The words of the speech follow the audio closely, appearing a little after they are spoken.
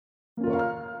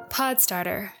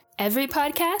Podstarter. Every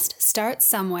podcast starts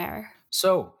somewhere.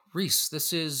 So, Reese,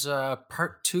 this is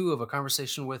part 2 of a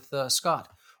conversation with Scott.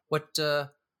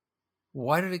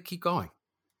 Why did it keep going?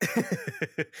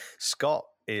 Scott,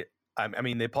 I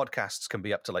mean, their podcasts can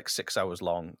be up to like 6 hours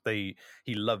long. He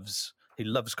loves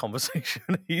conversation.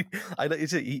 He's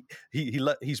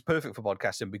perfect for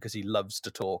podcasting because he loves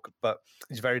to talk, but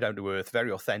he's very down to earth,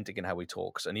 very authentic in how he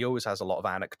talks, and he always has a lot of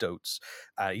anecdotes.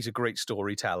 He's a great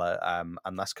storyteller,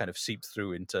 and that's kind of seeped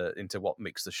through into what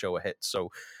makes the show a hit. So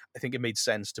I think it made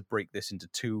sense to break this into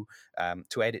 2,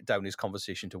 to edit down his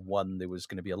conversation to 1. There was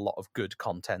going to be a lot of good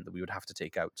content that we would have to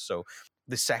take out. So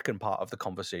the second part of the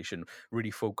conversation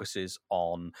really focuses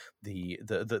on the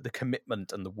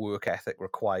commitment and the work ethic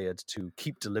required to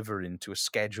keep delivering to a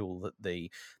schedule that they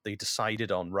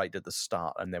decided on right at the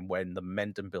start, and then when the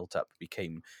momentum built up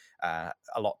became a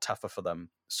lot tougher for them.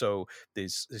 So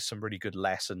there's some really good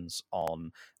lessons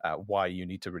on why you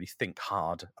need to really think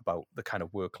hard about the kind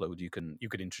of workload you can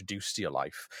introduce to your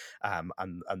life, and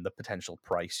the potential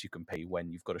price you can pay when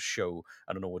you've got a show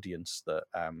and an audience that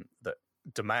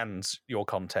demands your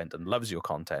content and loves your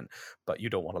content, but you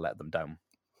don't want to let them down.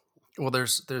 Well,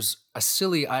 there's a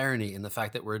silly irony in the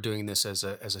fact that we're doing this as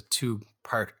a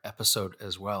 2-part episode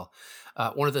as well.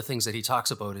 One of the things that he talks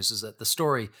about is that the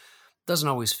story doesn't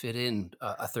always fit in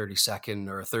a 30-second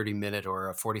or a 30-minute or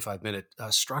a 45-minute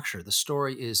structure. The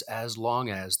story is as long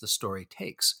as the story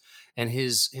takes, and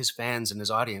his fans and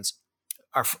his audience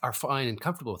are fine and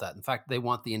comfortable with that. In fact, they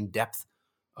want the in-depth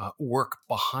work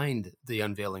behind the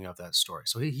unveiling of that story.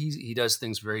 So he does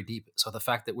things very deep. So the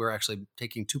fact that we're actually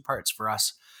taking 2 parts for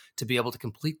us to be able to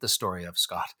complete the story of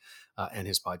Scott and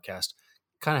his podcast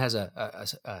kind of has a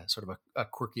sort of a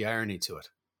quirky irony to it.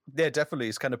 Yeah, definitely.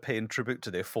 It's kind of paying tribute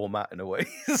to their format in a way.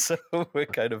 So we're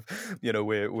kind of,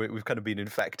 we've kind of been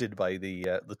infected by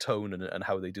the tone and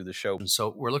how they do the show. And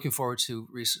so we're looking forward to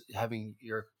having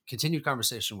your continued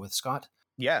conversation with Scott.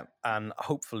 Yeah, and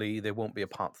hopefully there won't be a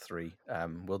part 3.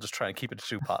 We'll just try and keep it to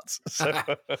 2 parts. So.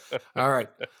 All right,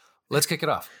 let's kick it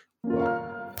off.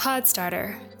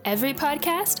 Podstarter. Every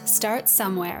podcast starts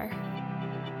somewhere.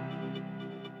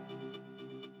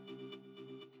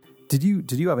 Did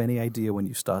you have any idea when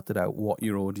you started out what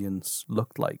your audience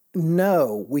looked like?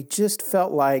 No, we just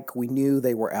felt like we knew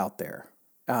they were out there.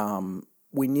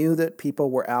 We knew that people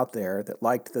were out there that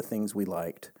liked the things we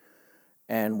liked.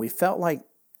 And we felt like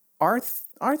our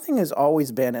thing has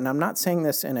always been, and I'm not saying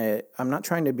this I'm not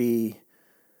trying to be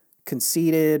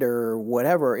conceited or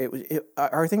whatever.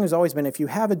 Our thing has always been, if you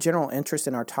have a general interest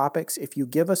in our topics, if you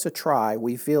give us a try,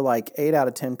 we feel like 8 out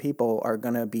of 10 people are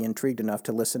going to be intrigued enough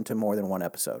to listen to more than one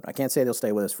episode. I can't say they'll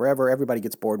stay with us forever. Everybody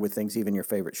gets bored with things, even your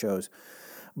favorite shows.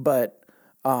 But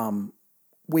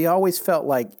we always felt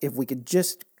like if we could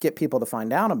just get people to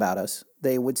find out about us,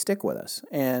 they would stick with us.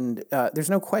 And there's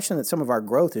no question that some of our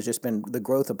growth has just been the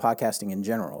growth of podcasting in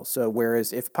general. So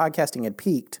whereas if podcasting had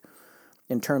peaked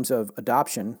in terms of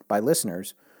adoption by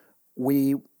listeners,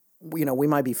 we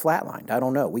might be flatlined. I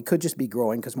don't know. We could just be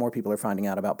growing because more people are finding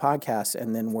out about podcasts,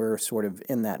 and then we're sort of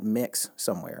in that mix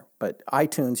somewhere. But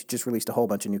iTunes just released a whole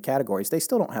bunch of new categories. They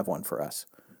still don't have one for us.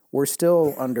 We're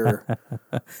still under,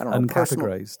 I don't know,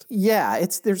 uncategorized. Yeah,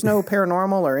 there's no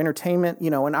paranormal or entertainment,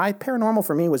 and paranormal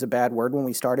for me was a bad word when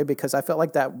we started because I felt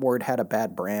like that word had a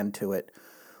bad brand to it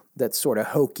that's sort of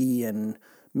hokey and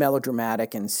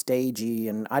melodramatic and stagey,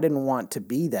 and I didn't want to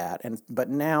be that.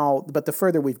 But the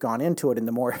further we've gone into it, and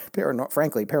the more,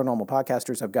 frankly, paranormal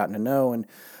podcasters I've gotten to know, and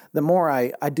the more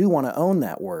I do want to own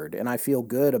that word, and I feel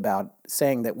good about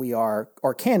saying that we are,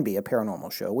 or can be, a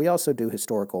paranormal show. We also do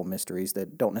historical mysteries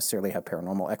that don't necessarily have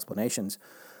paranormal explanations,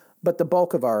 but the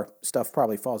bulk of our stuff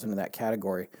probably falls into that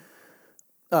category.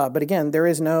 But again, there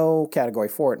is no category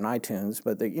for it in iTunes,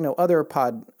 but other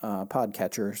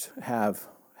podcatchers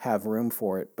have room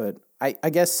for it. But I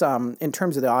guess in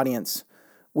terms of the audience,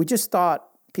 we just thought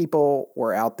people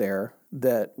were out there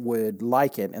that would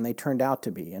like it, and they turned out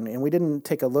to be. And we didn't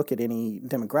take a look at any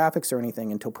demographics or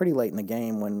anything until pretty late in the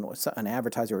game when an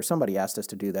advertiser or somebody asked us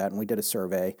to do that, and we did a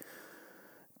survey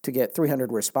to get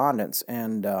 300 respondents,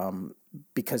 and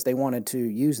because they wanted to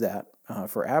use that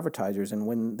for advertisers. And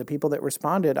when the people that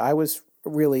responded, I was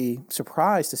really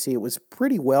surprised to see it was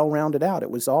pretty well rounded out.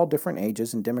 It was all different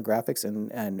ages and demographics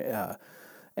and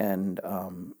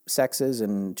sexes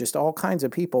and just all kinds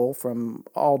of people from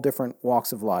all different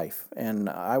walks of life. And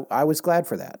I was glad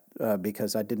for that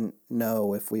because I didn't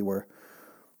know if we were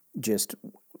just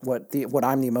what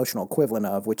I'm the emotional equivalent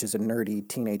of, which is a nerdy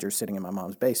teenager sitting in my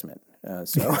mom's basement.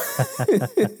 So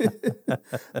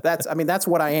that's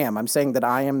what I am. I'm saying that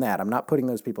I am that. I'm not putting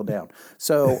those people down.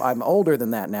 So I'm older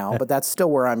than that now, but that's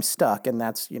still where I'm stuck. And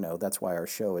that's why our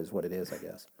show is what it is, I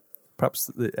guess.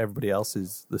 Perhaps everybody else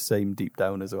is the same deep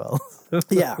down as well.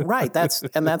 Yeah, right. That's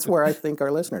where I think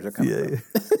our listeners are coming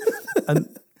from.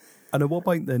 And at what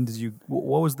point then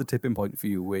what was the tipping point for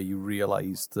you where you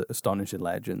realized that Astonishing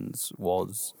Legends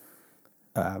was,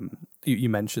 you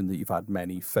mentioned that you've had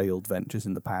many failed ventures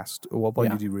in the past. At what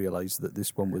point did you realize that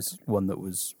this one was one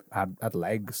that had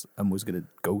legs and was going to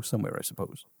go somewhere, I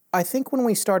suppose? I think when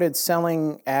we started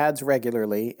selling ads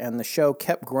regularly and the show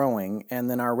kept growing, and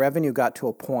then our revenue got to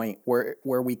a point where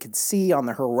we could see on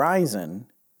the horizon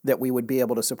that we would be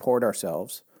able to support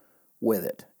ourselves with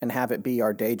it and have it be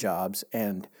our day jobs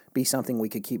and be something we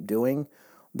could keep doing.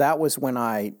 That was when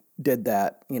I did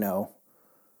that,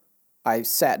 I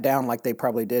sat down like they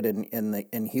probably did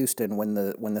in Houston when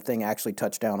the thing actually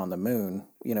touched down on the moon,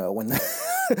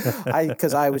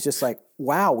 because I was just like,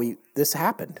 wow, this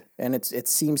happened and it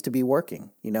seems to be working,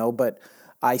 but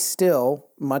I still,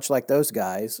 much like those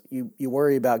guys, you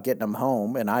worry about getting them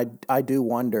home. And I do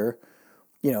wonder,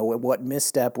 what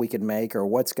misstep we could make, or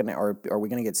are we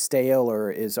going to get stale,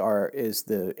 or is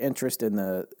the interest in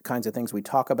the kinds of things we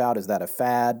talk about, is that a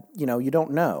fad? You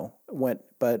don't know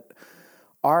but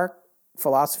our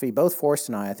philosophy, both Forrest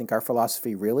and I think our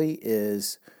philosophy really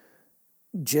is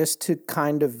just to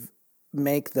kind of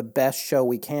make the best show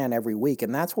we can every week.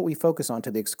 And that's what we focus on,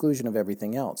 to the exclusion of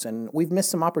everything else. And we've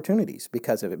missed some opportunities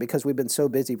because of it, because we've been so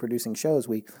busy producing shows.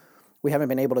 We haven't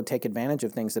been able to take advantage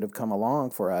of things that have come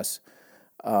along for us,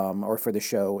 or for the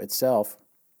show itself,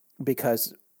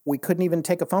 because we couldn't even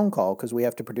take a phone call because we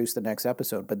have to produce the next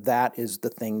episode. But that is the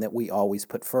thing that we always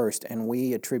put first. And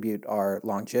we attribute our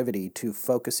longevity to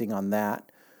focusing on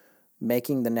that,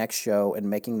 making the next show and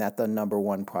making that the number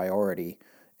one priority.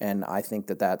 And I think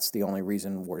that that's the only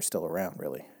reason we're still around,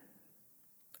 really.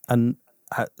 And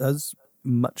has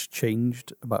much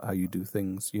changed about how you do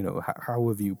things? How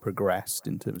have you progressed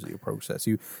in terms of your process?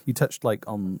 You touched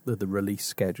on the release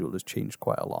schedule has changed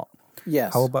quite a lot.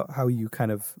 Yes. How about how you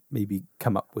kind of maybe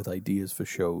come up with ideas for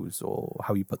shows, or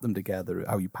how you put them together,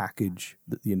 how you package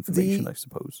the information, I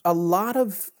suppose? A lot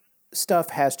of stuff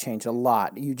has changed a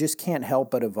lot. You just can't help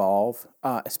but evolve,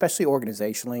 especially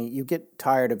organizationally. You get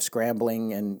tired of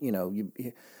scrambling, and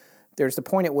there's the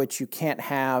point at which you can't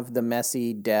have the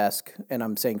messy desk, and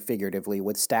I'm saying figuratively,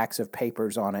 with stacks of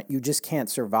papers on it. You just can't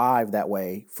survive that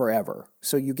way forever.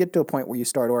 So you get to a point where you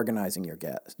start organizing your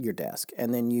desk,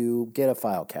 and then you get a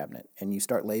file cabinet, and you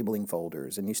start labeling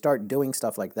folders, and you start doing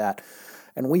stuff like that.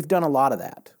 And we've done a lot of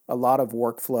that, a lot of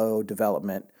workflow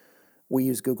development. We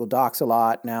use Google Docs a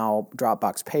lot now,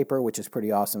 Dropbox Paper, which is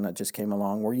pretty awesome, that just came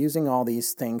along. We're using all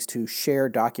these things to share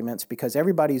documents because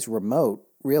everybody's remote,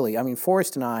 really. I mean,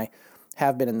 Forrest and I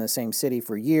have been in the same city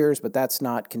for years, but that's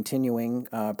not continuing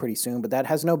pretty soon. But that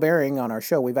has no bearing on our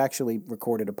show. We've actually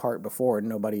recorded a part before and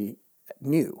nobody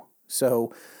knew.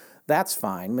 So that's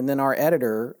fine. And then our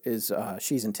editor is,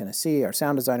 she's in Tennessee. Our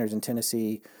sound designer's in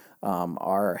Tennessee.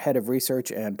 Our head of research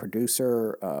and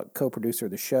producer, co-producer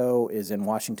of the show, is in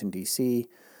Washington, D.C.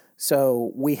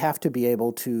 So we have to be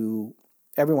able to,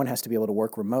 everyone has to be able to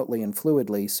work remotely and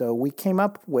fluidly. So we came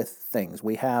up with things.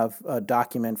 We have a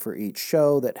document for each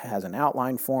show that has an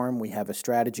outline form. We have a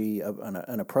strategy,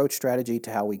 an approach strategy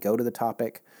to how we go to the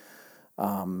topic,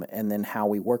 and then how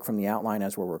we work from the outline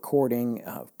as we're recording.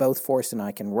 Both Forrest and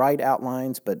I can write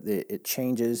outlines, but it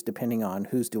changes depending on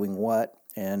who's doing what.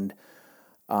 And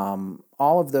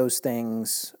all of those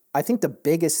things. I think the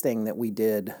biggest thing that we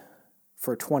did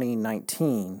for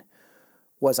 2019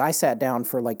 was I sat down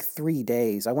for 3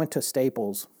 days. I went to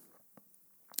Staples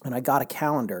and I got a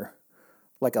calendar,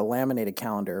 like a laminated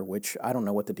calendar, which I don't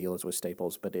know what the deal is with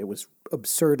Staples, but it was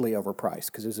absurdly overpriced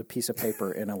because it was a piece of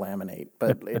paper in a laminate,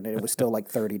 but it was still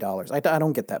 $30. I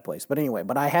don't get that place. But anyway,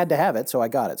 but I had to have it, so I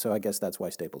got it. So I guess that's why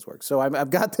Staples works. So I've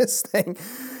got this thing,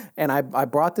 and I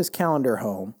brought this calendar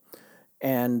home.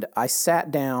 And I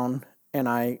sat down and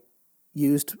I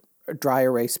used dry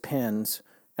erase pens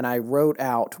and I wrote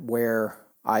out where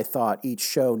I thought each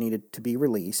show needed to be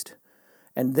released.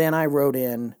 And then I wrote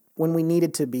in when we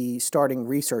needed to be starting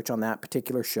research on that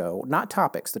particular show, not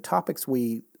topics. The topics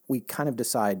we kind of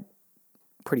decide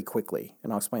pretty quickly,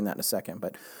 and I'll explain that in a second,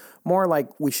 but more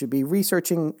like we should be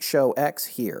researching show X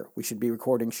here. We should be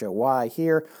recording show Y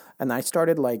here. And I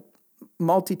started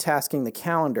multitasking the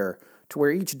calendar to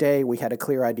where each day we had a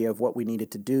clear idea of what we needed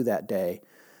to do that day.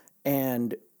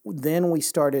 And then we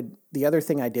started, the other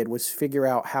thing I did was figure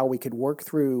out how we could work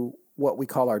through what we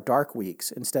call our dark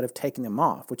weeks instead of taking them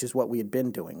off, which is what we had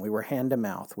been doing. We were hand to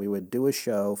mouth. We would do a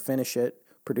show, finish it,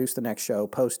 produce the next show,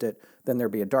 post it. Then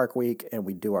there'd be a dark week, and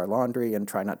we'd do our laundry and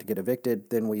try not to get evicted.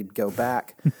 Then we'd go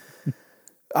back.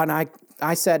 And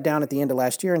I sat down at the end of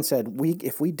last year and said,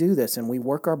 if we do this and we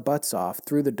work our butts off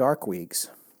through the dark weeks,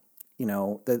 you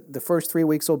know, the first 3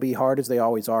 weeks will be hard as they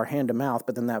always are, hand to mouth,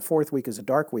 but then that fourth week is a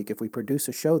dark week. If we produce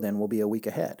a show, then we'll be a week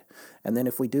ahead. And then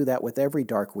if we do that with every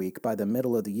dark week, by the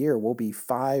middle of the year, we'll be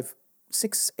 5,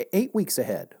 6, 8 weeks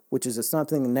ahead, which is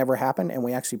something that never happened, and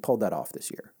we actually pulled that off this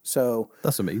year. So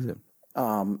that's amazing.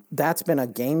 That's been a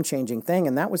game-changing thing,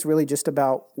 and that was really just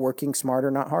about working smarter,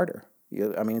 not harder.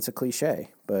 I mean, it's a cliche,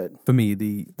 but for me,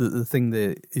 the thing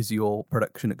that is your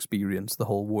production experience, the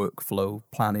whole workflow,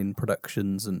 planning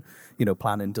productions, and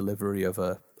planning delivery of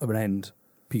an end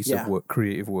piece of work,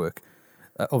 creative work.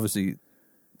 Obviously,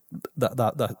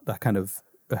 that kind of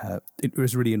it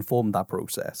has really informed that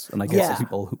process. And I guess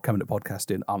people who come into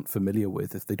podcasting aren't familiar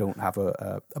with if they don't have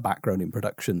a background in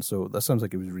production. So that sounds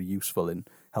like it was really useful in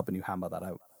helping you hammer that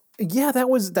out. Yeah,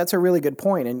 that's a really good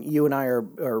point. And you and I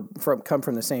come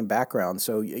from the same background.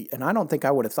 So, and I don't think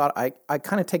I would have thought, I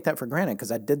kind of take that for granted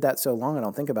because I did that so long, I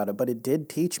don't think about it. But it did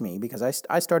teach me because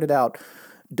I started out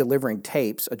delivering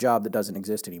tapes, a job that doesn't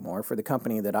exist anymore, for the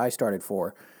company that I started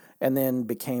for, and then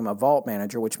became a vault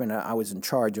manager, which meant I was in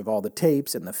charge of all the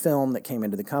tapes and the film that came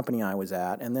into the company I was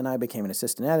at. And then I became an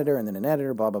assistant editor and then an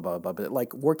editor, blah, blah, blah, blah. But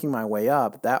like working my way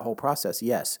up, that whole process,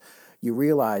 yes. You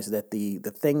realize that the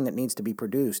thing that needs to be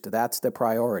produced, that's the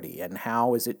priority. And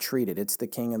how is it treated? It's the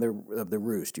king of the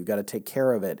roost. You got to take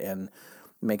care of it and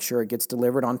make sure it gets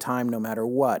delivered on time no matter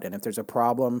what. And if there's a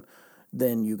problem,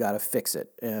 then you got to fix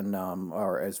it. And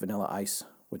or as Vanilla Ice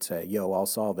would say, yo, I'll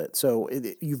solve it. So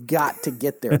you've got to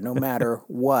get there no matter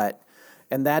what.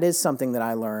 And that is something that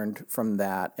I learned from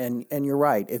that. And you're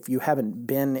right. If you haven't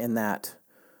been in that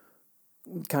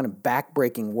kind of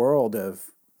backbreaking world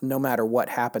of, no matter what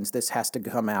happens, this has to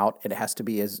come out. It has to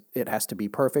be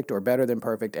perfect or better than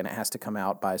perfect, and it has to come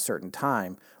out by a certain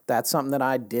time. That's something that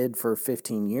I did for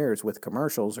 15 years with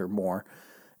commercials or more.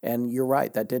 And you're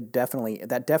right, that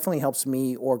definitely helps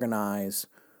me organize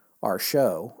our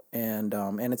show. And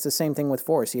it's the same thing with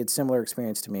Forrest. He had similar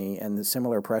experience to me and the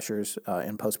similar pressures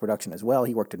in post-production as well.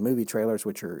 He worked in movie trailers,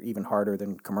 which are even harder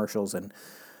than commercials, and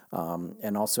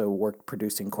also worked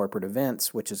producing corporate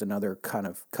events, which is another kind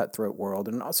of cutthroat world.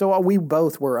 And so we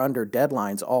both were under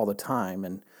deadlines all the time,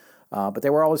 and but they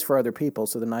were always for other people.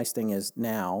 So the nice thing is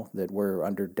now that we're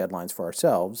under deadlines for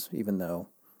ourselves, even though,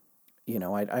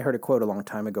 I heard a quote a long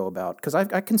time ago about, because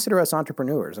I consider us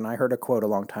entrepreneurs, and I heard a quote a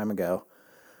long time ago,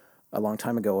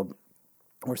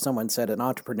 where someone said an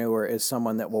entrepreneur is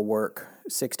someone that will work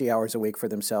 60 hours a week for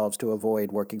themselves to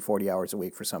avoid working 40 hours a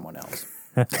week for someone else.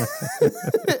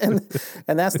 and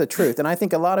that's the truth. And I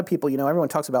think a lot of people, everyone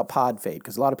talks about pod fade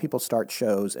because a lot of people start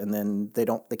shows and then they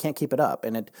can't keep it up.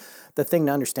 And the thing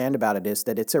to understand about it is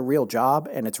that it's a real job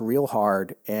and it's real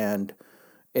hard and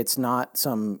it's not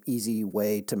some easy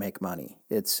way to make money.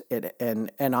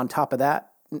 And on top of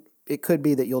that, it could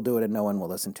be that you'll do it and no one will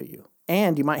listen to you.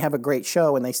 And you might have a great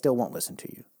show and they still won't listen to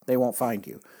you. They won't find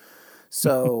you.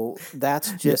 So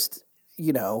that's just,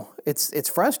 it's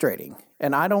frustrating.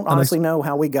 And I don't honestly know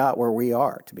how we got where we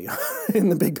are, to be in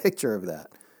the big picture of that.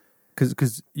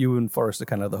 Because you and Forrest are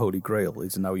kind of the holy grail.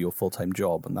 It's now your full-time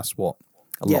job. And that's what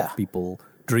a lot of people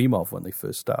dream of when they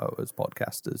first start out as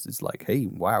podcasters. It's like, hey,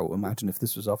 wow, imagine if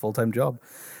this was our full-time job.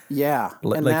 Yeah.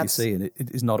 Like you say, and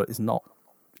it's not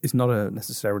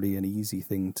necessarily an easy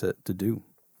thing to do.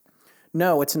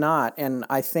 No, it's not. And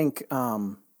I think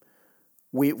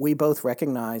we both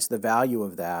recognize the value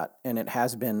of that, and it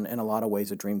has been in a lot of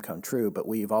ways a dream come true, but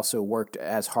we've also worked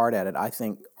as hard at it, I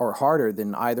think, or harder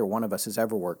than either one of us has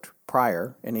ever worked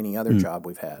prior in any other job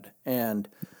we've had. And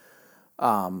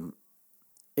and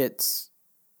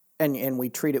we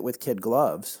treat it with kid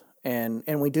gloves, and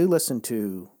we do listen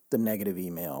to the negative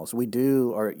emails. We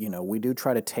do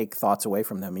try to take thoughts away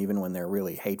from them even when they're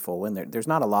really hateful, and there's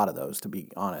not a lot of those, to be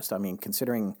honest. I mean,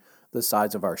 considering the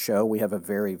size of our show, we have a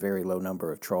very, very low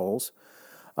number of trolls.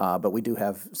 But we do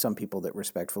have some people that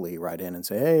respectfully write in and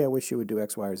say, hey, I wish you would do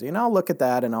X, Y, or Z. And I'll look at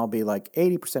that and I'll be like,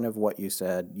 80% of what you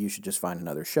said, you should just find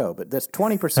another show. But this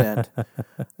 20%,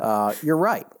 you're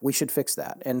right. We should fix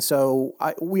that. And so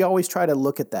we always try to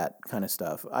look at that kind of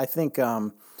stuff. I think I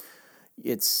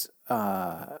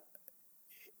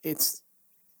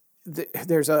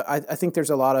think there's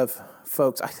a lot of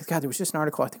folks. There was just an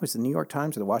article. I think it was the New York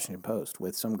Times or the Washington Post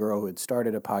with some girl who had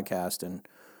started a podcast, and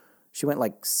She went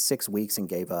like 6 weeks and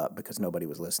gave up because nobody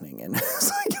was listening. And it's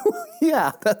like,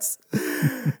 yeah, that's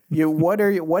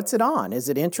what's it on? Is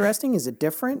it interesting? Is it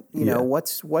different? You know,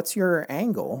 what's your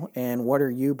angle and what are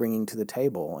you bringing to the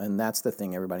table? And that's the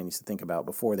thing everybody needs to think about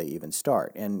before they even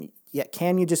start. And yet,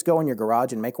 can you just go in your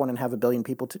garage and make one and have 1 billion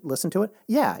people listen to it?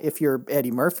 Yeah, if you're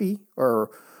Eddie Murphy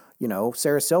or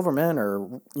Sarah Silverman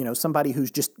or, somebody who's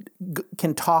just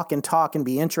can talk and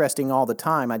be interesting all the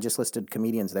time. I just listed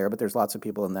comedians there, but there's lots of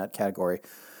people in that category.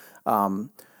 You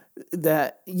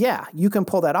can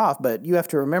pull that off, but you have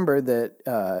to remember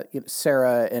that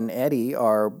Sarah and Eddie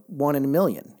are 1 in a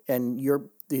million, and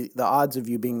the odds of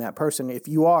you being that person, if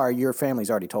you are, your family's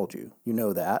already told you. You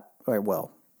know that. All right,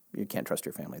 well, you can't trust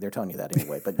your family. They're telling you that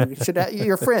anyway. But you should.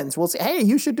 Your friends will say, "Hey,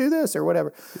 you should do this or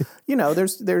whatever."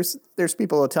 There's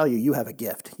people who will tell you you have a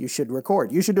gift. You should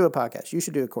record. You should do a podcast. You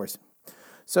should do a course.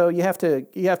 So you have to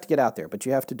get out there, but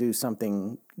you have to do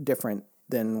something different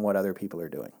than what other people are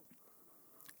doing.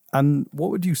 And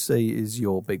what would you say is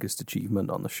your biggest achievement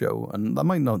on the show? And that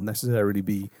might not necessarily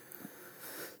be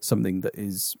something that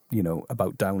is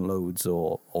about downloads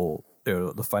or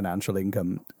the financial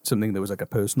income, something that was like a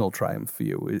personal triumph for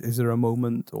you. Is there a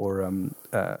moment or an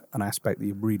aspect that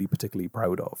you're really particularly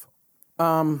proud of?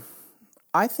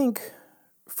 I think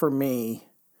for me,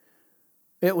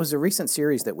 it was a recent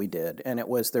series that we did, and it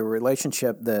was the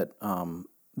relationship that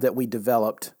we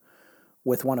developed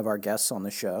with one of our guests on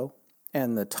the show,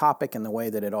 and the topic and the way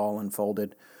that it all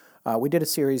unfolded. We did a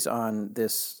series on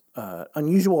this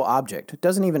unusual object. It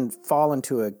doesn't even fall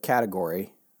into a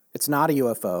category. It's not a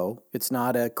UFO. It's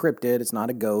not a cryptid. It's not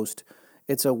a ghost.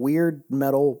 It's a weird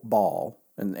metal ball,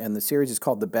 and the series is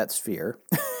called The Bet Sphere,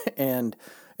 and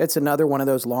it's another one of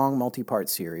those long multi-part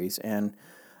series. And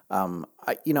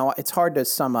it's hard to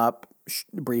sum up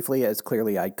briefly, as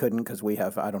clearly I couldn't because we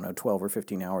have 12 or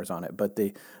 15 hours on it. But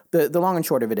the long and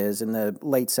short of it is, in the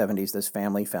late 70s, this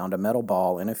family found a metal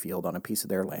ball in a field on a piece of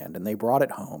their land, and they brought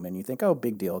it home. And you think, oh,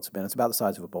 big deal. It's about the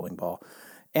size of a bowling ball,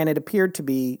 and it appeared to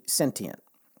be sentient.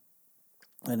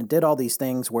 And it did all these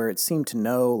things where it seemed to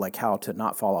know like how to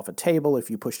not fall off a table.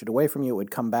 If you pushed it away from you, it would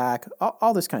come back,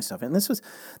 all this kind of stuff. And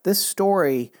this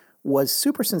story was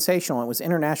super sensational. It was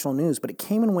international news, but it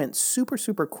came and went super,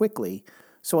 super quickly.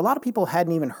 So a lot of people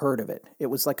hadn't even heard of it. It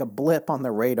was like a blip on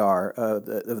the radar of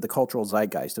the cultural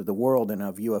zeitgeist of the world and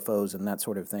of UFOs and that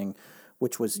sort of thing,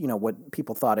 which was, what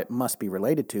people thought it must be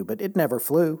related to. But it never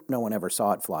flew. No one ever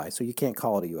saw it fly. So you can't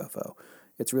call it a UFO.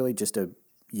 It's really just a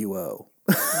UO.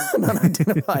 An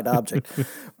unidentified object.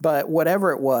 But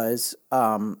whatever it was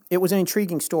an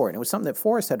intriguing story. And it was something that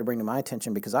Forrest had to bring to my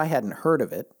attention because I hadn't heard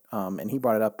of it. And he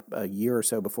brought it up a year or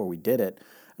so before we did it.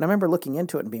 And I remember looking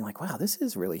into it and being like, wow, this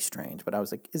is really strange. But I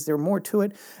was like, is there more to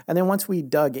it? And then once we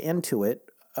dug into it,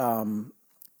 one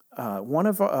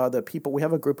of the people, we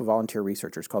have a group of volunteer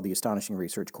researchers called the Astonishing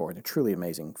Research Corps. They're truly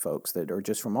amazing folks that are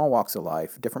just from all walks of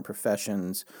life, different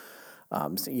professions.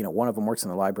 One of them works in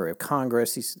the Library of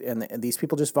Congress, and these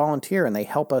people just volunteer, and they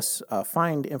help us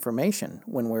find information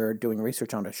when we're doing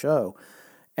research on a show.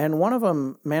 And one of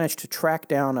them managed to track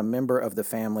down a member of the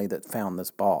family that found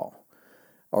this ball,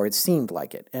 or it seemed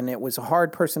like it. And it was a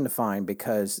hard person to find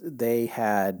because they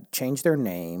had changed their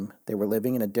name, they were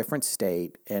living in a different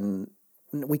state, and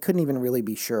we couldn't even really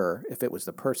be sure if it was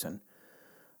the person.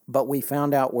 But we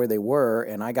found out where they were,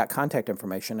 and I got contact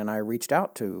information, and I reached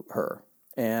out to her.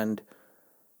 And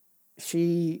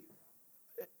the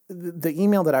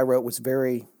email that I wrote was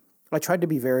I tried to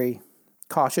be very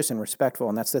cautious and respectful,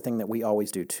 and that's the thing that we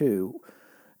always do too,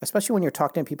 especially when you're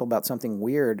talking to people about something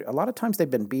weird. A lot of times they've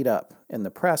been beat up in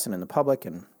the press and in the public,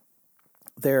 and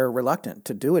they're reluctant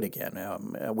to do it again.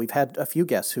 We've had a few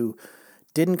guests who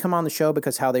didn't come on the show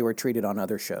because how they were treated on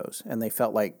other shows, and they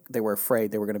felt like they were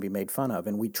afraid they were going to be made fun of,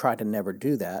 and we try to never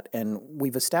do that. And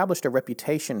we've established a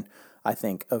reputation, I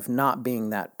think, of not being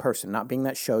that person, not being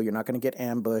that show. You're not going to get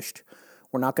ambushed.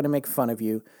 We're not going to make fun of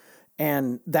you.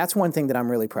 And that's one thing that I'm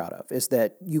really proud of, is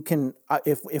that you can,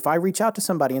 if I reach out to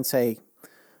somebody and say,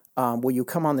 will you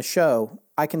come on the show?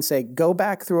 I can say, go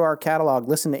back through our catalog,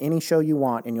 listen to any show you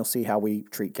want, and you'll see how we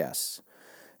treat guests.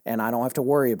 And I don't have to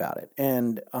worry about it.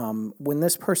 And when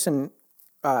this person,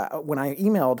 when I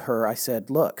emailed her, I said,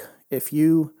 look, if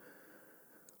you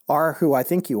are who I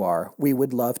think you are, we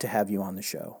would love to have you on the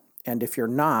show. And if you're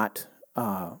not,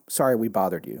 sorry we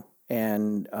bothered you.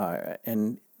 And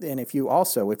if you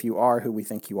are who we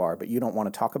think you are, but you don't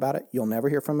want to talk about it, you'll never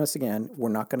hear from us again. We're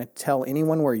not going to tell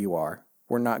anyone where you are.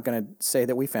 We're not going to say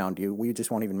that we found you. We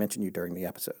just won't even mention you during the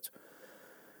episodes.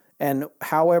 And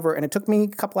it took me a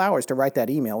couple hours to write that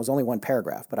email. It was only one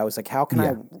paragraph, but I was like, how can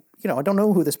I don't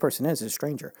know who this person is, it's a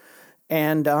stranger.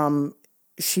 And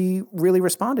she really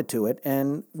responded to it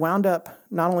and wound up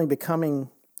not only coming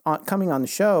on the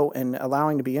show and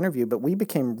allowing to be interviewed, but we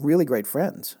became really great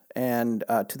friends. And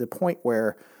to the point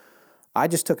where I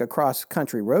just took a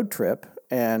cross-country road trip,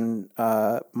 and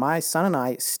my son and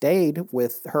I stayed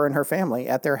with her and her family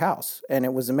at their house, and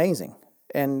it was amazing.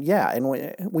 And yeah, and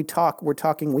we're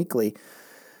talking weekly.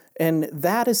 And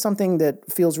that is something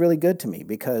that feels really good to me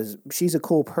because she's a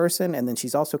cool person, and then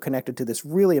she's also connected to this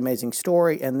really amazing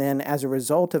story. And then as a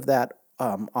result of that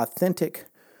authentic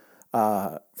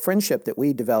friendship that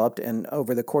we developed and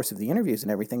over the course of the interviews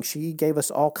and everything, she gave us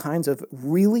all kinds of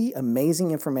really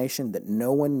amazing information that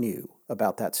no one knew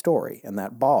about that story and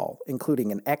that ball,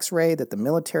 including an X-ray that the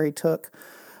military took,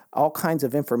 all kinds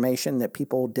of information that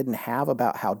people didn't have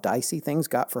about how dicey things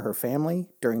got for her family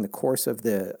during the course of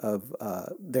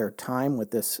their time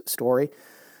with this story.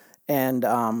 And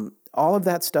all of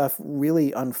that stuff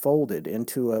really unfolded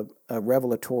into a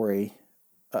revelatory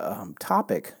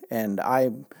topic. And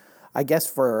I guess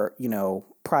for,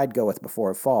 pride goeth before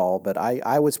a fall, but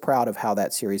I was proud of how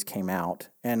that series came out,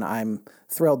 and I'm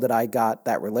thrilled that I got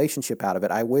that relationship out of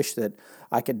it. I wish that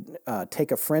I could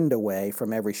take a friend away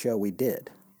from every show we did.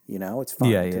 It's fun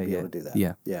to be able to do that.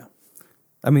 Yeah.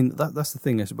 I mean, that's the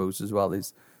thing, I suppose, as well,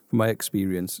 is from my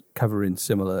experience covering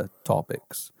similar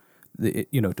topics,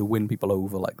 to win people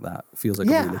over like that feels like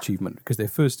a real achievement, because their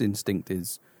first instinct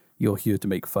is, you're here to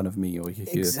make fun of me, or you're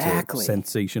here to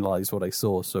sensationalize what I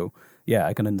saw. So, yeah,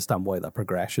 I can understand why that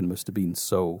progression must have been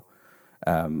so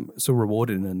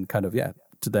rewarding and kind of,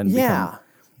 to then become...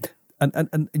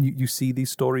 And you see these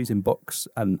stories in books,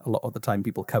 and a lot of the time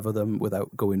people cover them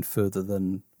without going further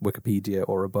than Wikipedia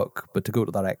or a book. But to go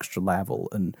to that extra level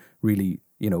and really,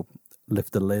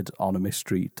 lift the lid on a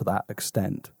mystery to that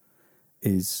extent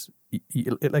is,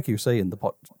 like you're saying, the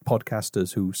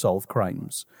podcasters who solve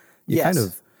crimes.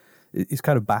 It's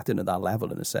kind of batting at that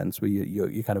level in a sense, where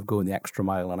you kind of going the extra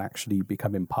mile and actually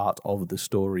becoming part of the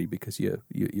story because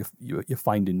you're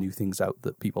finding new things out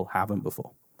that people haven't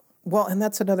before. Well, and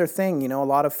that's another thing. A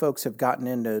lot of folks have gotten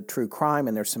into true crime,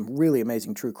 and there's some really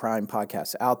amazing true crime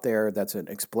podcasts out there. That's an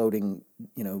exploding,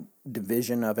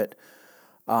 division of it.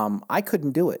 I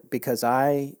couldn't do it because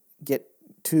I get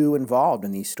too involved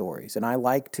in these stories, and I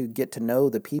like to get to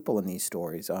know the people in these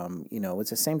stories. It's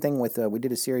the same thing with we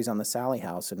did a series on the Sallie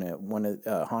House and one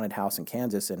haunted house in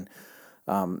Kansas, and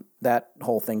that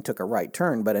whole thing took a right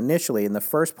turn. But initially, in the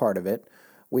first part of it,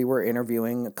 we were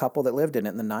interviewing a couple that lived in it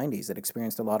in the 90s that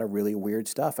experienced a lot of really weird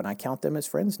stuff, and I count them as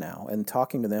friends now. And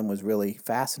talking to them was really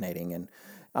fascinating. And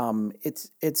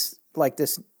it's like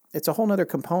this. It's a whole other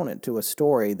component to a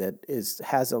story that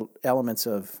has elements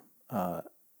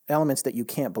that you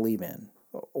can't believe in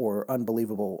or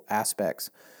unbelievable aspects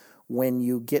when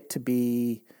you get to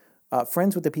be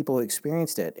friends with the people who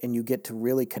experienced it, and you get to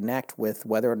really connect with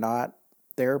whether or not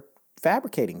they're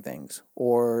fabricating things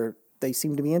or they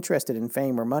seem to be interested in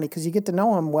fame or money, because you get to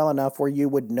know them well enough where you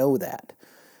would know that,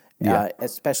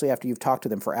 especially after you've talked to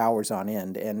them for hours on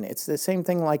end. And it's the same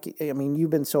thing. You've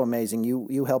been so amazing.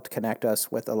 You helped connect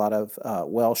us with a lot of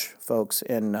Welsh folks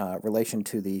in relation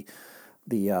to the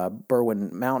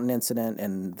Berwyn Mountain incident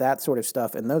and that sort of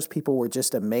stuff. And those people were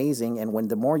just amazing. And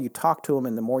the more you talk to them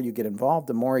and the more you get involved,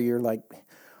 the more you're like,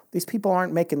 these people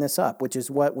aren't making this up, which is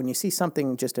when you see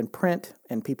something just in print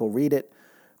and people read it,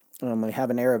 they have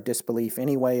an air of disbelief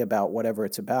anyway about whatever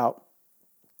it's about.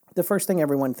 The first thing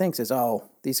everyone thinks is, oh,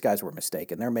 these guys were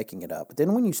mistaken. They're making it up. But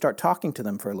then when you start talking to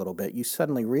them for a little bit, you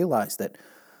suddenly realize that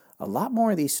a lot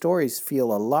more of these stories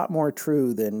feel a lot more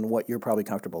true than what you're probably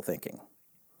comfortable thinking.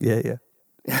 Yeah.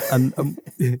 And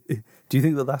do you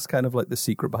think that that's kind of like the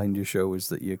secret behind your show, is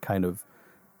that you're kind of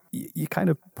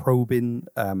probing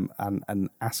and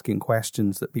asking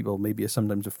questions that people maybe are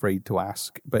sometimes afraid to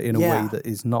ask, but in a way that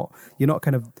is not, you're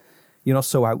not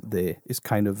so out there. It's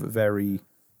kind of very,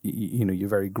 you're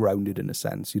very grounded in a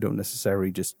sense. You don't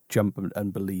necessarily just jump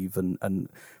and believe and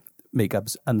make up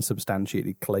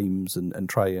unsubstantiated claims and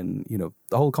try and,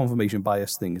 the whole confirmation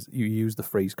bias thing is, you use the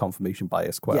phrase confirmation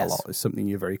bias quite a lot. It's something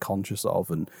you're very conscious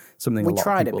of, and something we a lot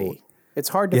try of people... to be. It's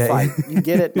hard to fight. You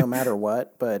get it no matter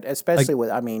what, but especially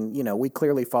we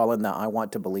clearly fall in the I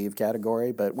want to believe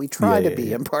category, but we try to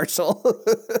be impartial.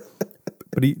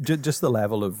 But just the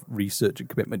level of research and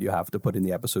commitment you have to put in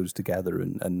the episodes together,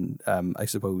 and I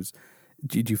suppose,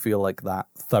 do you feel like that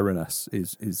thoroughness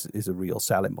is a real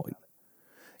selling point?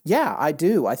 Yeah, I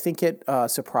do. I think it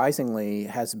surprisingly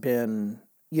has been,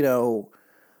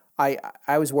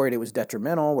 I was worried it was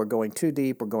detrimental. We're going too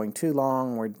deep. We're going too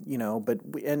long.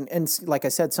 And like I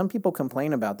said, some people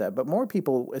complain about that, but more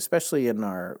people, especially in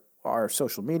our our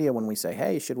social media when we say,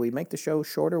 hey, should we make the show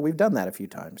shorter? We've done that a few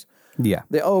times. Yeah.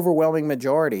 The overwhelming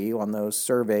majority on those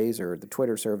surveys or the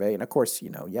Twitter survey, and of course,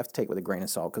 you have to take it with a grain of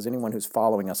salt because anyone who's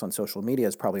following us on social media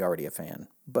is probably already a fan.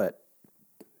 But,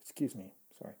 excuse me,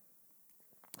 sorry.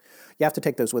 You have to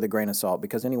take those with a grain of salt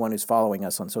because anyone who's following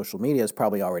us on social media is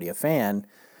probably already a fan.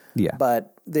 Yeah.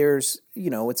 But there's,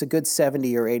 it's a good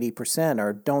 70 or 80%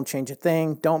 are don't change a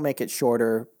thing, don't make it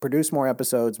shorter, produce more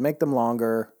episodes, make them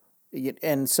longer.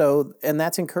 And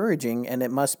that's encouraging. And it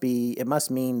must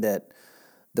mean that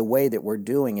the way that we're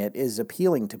doing it is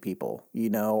appealing to people,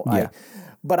 Yeah.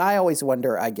 But I always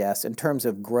wonder, I guess, in terms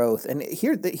of growth, and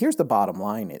here's the bottom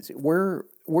line is we're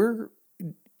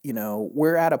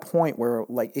at a point where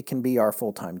like it can be our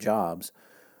full-time jobs.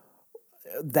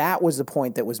 That was the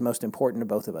point that was most important to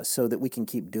both of us so that we can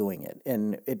keep doing it.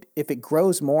 And if it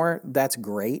grows more, that's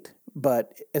great.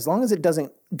 But as long as it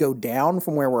doesn't go down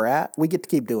from where we're at, we get to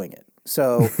keep doing it.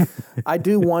 So I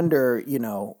do wonder, and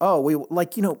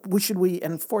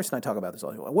Forrest and I talk about this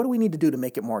all the time. What do we need to do to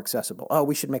make it more accessible? Oh,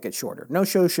 we should make it shorter. No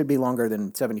show should be longer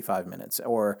than 75 minutes.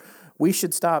 Or we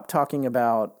should stop talking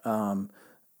about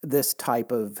this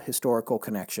type of historical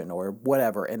connection or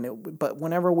whatever. But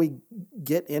whenever we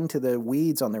get into the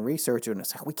weeds on the research, and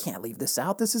it's like, we can't leave this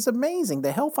out. This is amazing.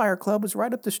 The Hellfire Club was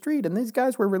right up the street and these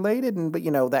guys were related but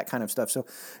that kind of stuff. So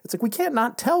it's like, we can't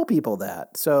not tell people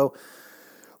that. So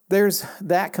there's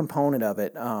that component of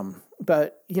it.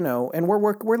 But, and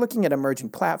we're looking at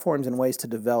emerging platforms and ways to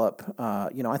develop,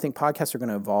 I think podcasts are going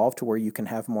to evolve to where you can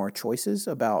have more choices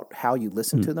about how you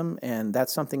listen to them. And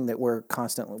that's something that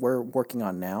we're working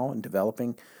on now and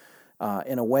developing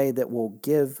in a way that will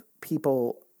give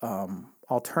people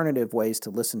alternative ways to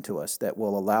listen to us that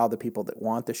will allow the people that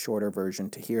want the shorter version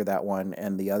to hear that one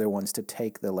and the other ones to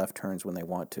take the left turns when they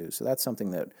want to. So that's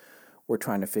something that we're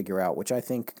trying to figure out, which I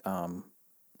think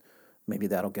maybe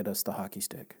that'll get us the hockey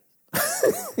stick.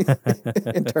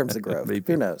 In terms of growth.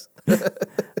 Maybe. Who knows?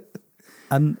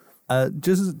 And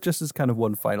just as kind of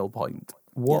one final point,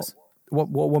 what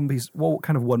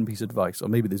kind of one piece of advice, or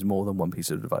maybe there's more than one piece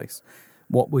of advice,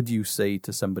 what would you say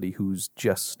to somebody who's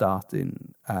just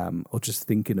starting or just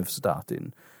thinking of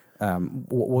starting?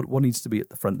 What needs to be at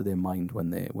the front of their mind when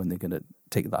they're going to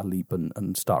take that leap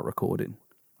and start recording?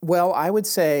 Well, I would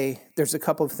say there's a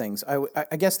couple of things.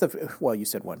 I guess you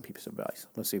said one piece of advice.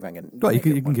 Let's see if I can. Well, you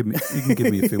can give me a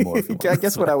few more. If you want. I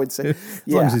guess what I would say. As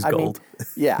long as it's gold.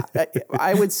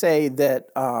 I would say that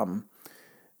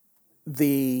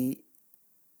the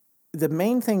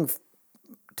main thing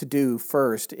to do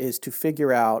first is to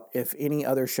figure out if any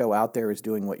other show out there is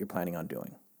doing what you're planning on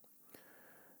doing.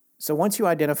 So once you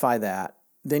identify that,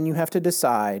 then you have to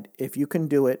decide if you can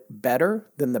do it better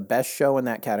than the best show in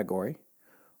that category,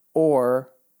 or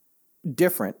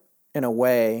different in a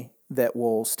way that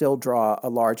will still draw a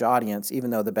large audience, even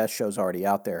though the best show's already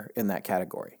out there in that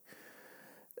category.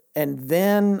 And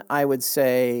then I would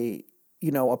say,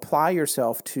 apply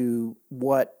yourself to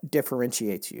what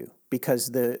differentiates you,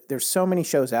 because there's so many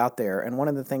shows out there. And one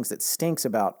of the things that stinks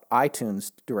about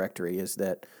iTunes directory is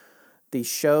that these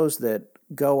shows that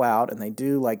go out and they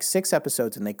do like 6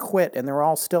 episodes and they quit and they're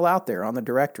all still out there on the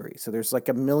directory. So there's like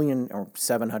 1 million or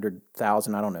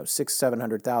 700,000,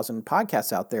 700,000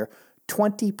 podcasts out there.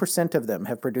 20% of them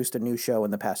have produced a new show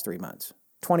in the past 3 months.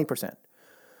 20%.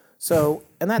 So,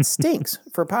 and that stinks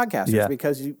for podcasters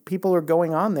because people are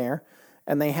going on there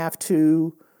and they have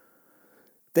to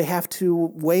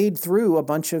wade through a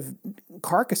bunch of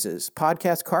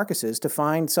podcast carcasses to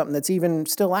find something that's even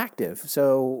still active.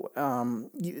 So,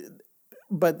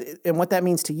 and what that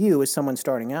means to you as someone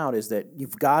starting out is that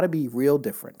you've got to be real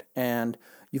different, and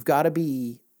you've got to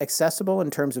be accessible in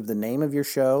terms of the name of your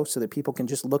show so that people can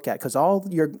just look at, because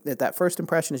that first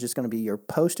impression is just going to be your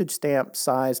postage stamp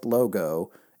sized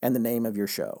logo and the name of your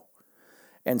show.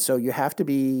 And so you have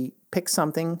to pick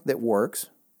something that works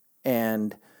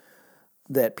and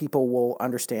that people will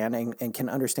understand and can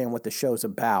understand what the show's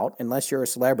about, unless you're a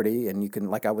celebrity and you can,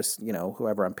 like I was,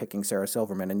 whoever I'm picking, Sarah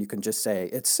Silverman, and you can just say,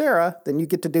 it's Sarah, then you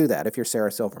get to do that if you're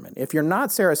Sarah Silverman. If you're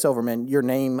not Sarah Silverman, your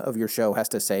name of your show has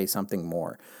to say something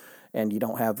more, and you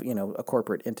don't have, a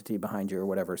corporate entity behind you or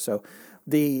whatever. So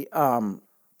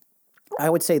I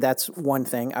would say that's one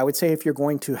thing. I would say if you're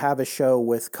going to have a show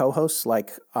with co-hosts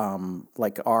like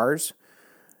ours,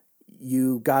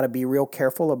 you got to be real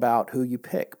careful about who you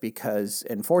pick, because,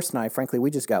 and Forrest and I, frankly,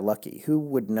 we just got lucky. Who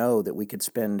would know that we could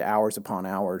spend hours upon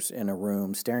hours in a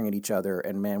room staring at each other?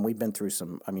 And man, we've been through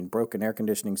broken air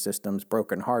conditioning systems,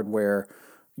 broken hardware,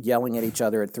 yelling at each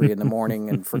other at 3 a.m.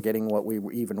 and forgetting what we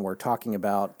even were talking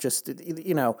about. Just,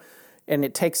 and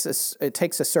it takes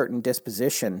a certain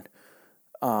disposition.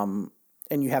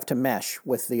 you have to mesh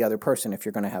with the other person if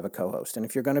you're going to have a co-host. And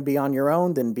if you're going to be on your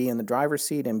own, then be in the driver's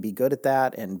seat and be good at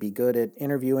that, and be good at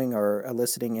interviewing or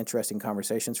eliciting interesting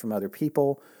conversations from other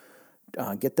people.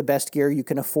 Get the best gear you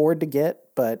can afford to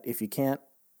get, but if you can't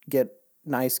get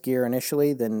nice gear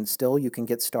initially, then still you can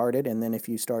get started. And then if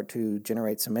you start to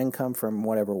generate some income from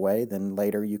whatever way, then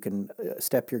later you can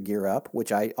step your gear up,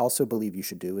 which I also believe you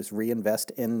should do, is reinvest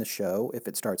in the show if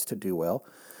it starts to do well.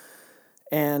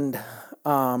 And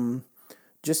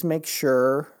just make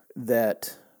sure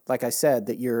that, like I said,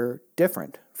 that you're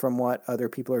different from what other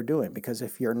people are doing, because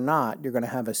if you're not, you're going to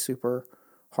have a super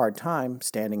hard time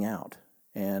standing out.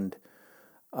 And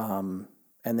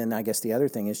then I guess the other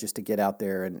thing is just to get out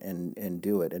there and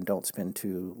do it, and don't spend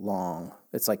too long.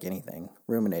 It's like anything,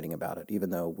 ruminating about it, even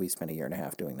though we spent 1.5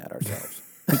 years doing that ourselves.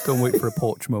 Don't wait for a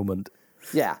porch moment.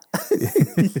 Yeah.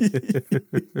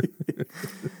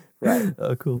 Right.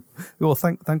 Cool. Well,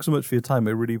 thanks so much for your time.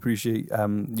 I really appreciate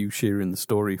you sharing the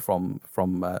story from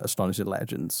Astonishing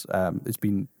Legends. It's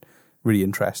been really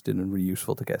interesting and really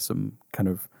useful to get some kind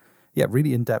of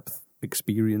really in-depth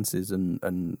experiences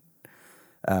and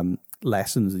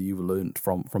lessons that you've learned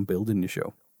from building the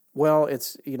show. Well,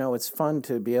 it's fun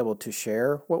to be able to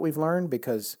share what we've learned,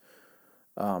 because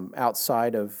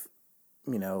outside of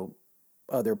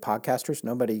other podcasters,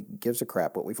 nobody gives a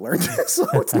crap what we've learned. So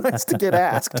it's nice to get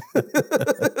asked.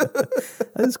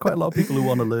 There's quite a lot of people who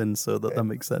want to learn, so that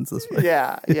makes sense this way.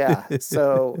 Yeah.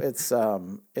 So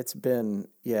it's been,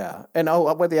 yeah. And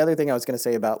what the other thing I was going to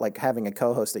say about like having a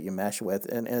co-host that you mesh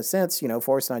with, and in a sense,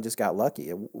 Forrest and I just got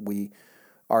lucky.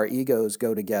 Our egos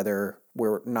go together.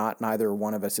 Neither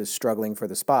one of us is struggling for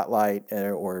the spotlight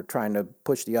or trying to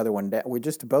push the other one down. We're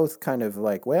just both kind of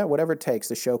like, well, whatever it takes,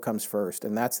 the show comes first.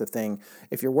 And that's the thing.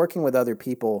 If you're working with other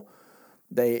people,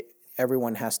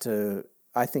 everyone has to,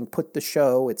 I think, put the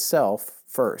show itself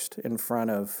first in front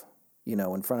of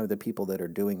the people that are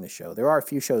doing the show. There are a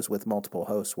few shows with multiple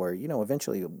hosts where,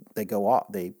 eventually they go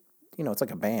off. It's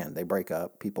like a band. They break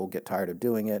up. People get tired of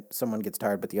doing it. Someone gets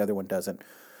tired, but the other one doesn't.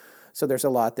 So there's a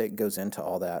lot that goes into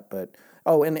all that. But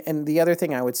and the other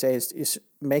thing I would say is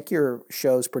make your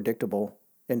shows predictable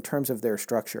in terms of their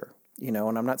structure. And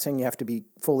I'm not saying you have to be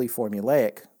fully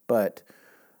formulaic, but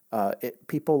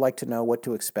people like to know what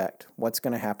to expect, what's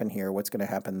going to happen here, what's going to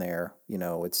happen there.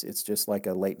 It's just like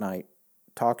a late night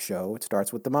talk show. It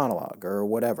starts with the monologue or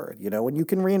whatever. And you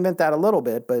can reinvent that a little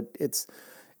bit, but it's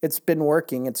been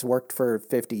working. It's worked for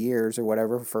 50 years or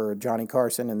whatever for Johnny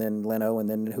Carson and then Leno and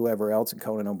then whoever else, and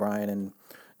Conan O'Brien and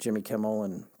Jimmy Kimmel,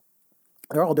 and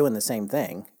they're all doing the same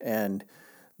thing. And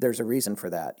there's a reason for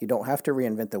that. You don't have to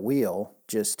reinvent the wheel.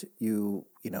 Just you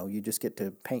just get to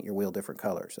paint your wheel different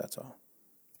colors. That's all.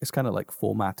 It's kind of like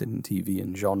formatting TV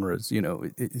and genres.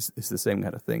 It's the same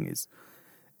kind of thing. Is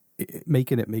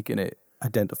making it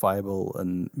identifiable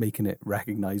and making it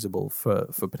recognizable for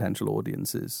potential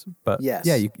audiences. But yes.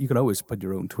 You can always put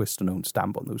your own twist and own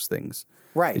stamp on those things.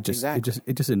 Right, exactly.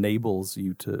 It just enables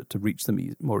you to reach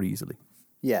them more easily.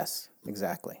 Yes,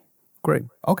 exactly. Great.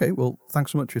 Okay, well,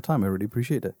 thanks so much for your time. I really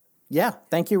appreciate it. Yeah,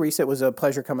 thank you, Reese. It was a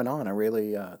pleasure coming on. I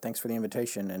really, thanks for the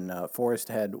invitation. And Forrest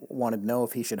had wanted to know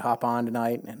if he should hop on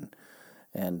tonight,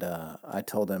 and I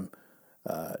told him,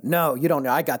 no, you don't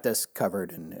know. I got this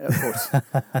covered, and of course.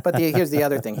 But here's the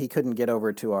other thing: he couldn't get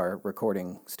over to our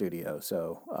recording studio.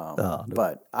 So, no.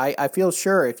 But I feel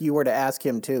sure if you were to ask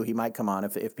him too, he might come on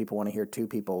if people want to hear two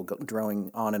people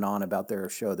droning on and on about their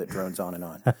show that drones on and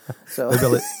on. So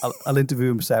maybe I'll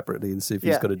interview him separately and see if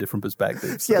he's got a different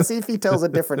perspective. So. Yeah, see if he tells a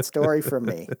different story from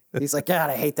me. He's like, God,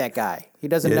 I hate that guy. He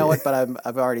doesn't know it, but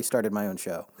I've already started my own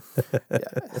show. Yeah.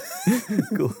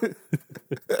 Cool.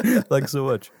 Thanks so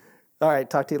much. All right,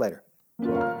 talk to you later.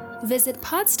 Visit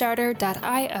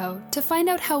podstarter.io to find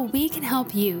out how we can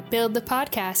help you build the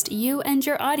podcast you and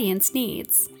your audience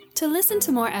needs. To listen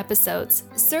to more episodes,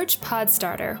 search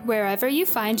Podstarter wherever you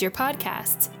find your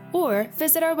podcasts, or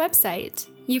visit our website.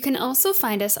 You can also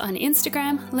find us on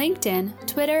Instagram, LinkedIn,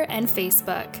 Twitter, and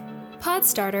Facebook.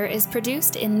 Podstarter is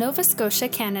produced in Nova Scotia,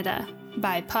 Canada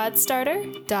by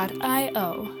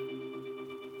podstarter.io.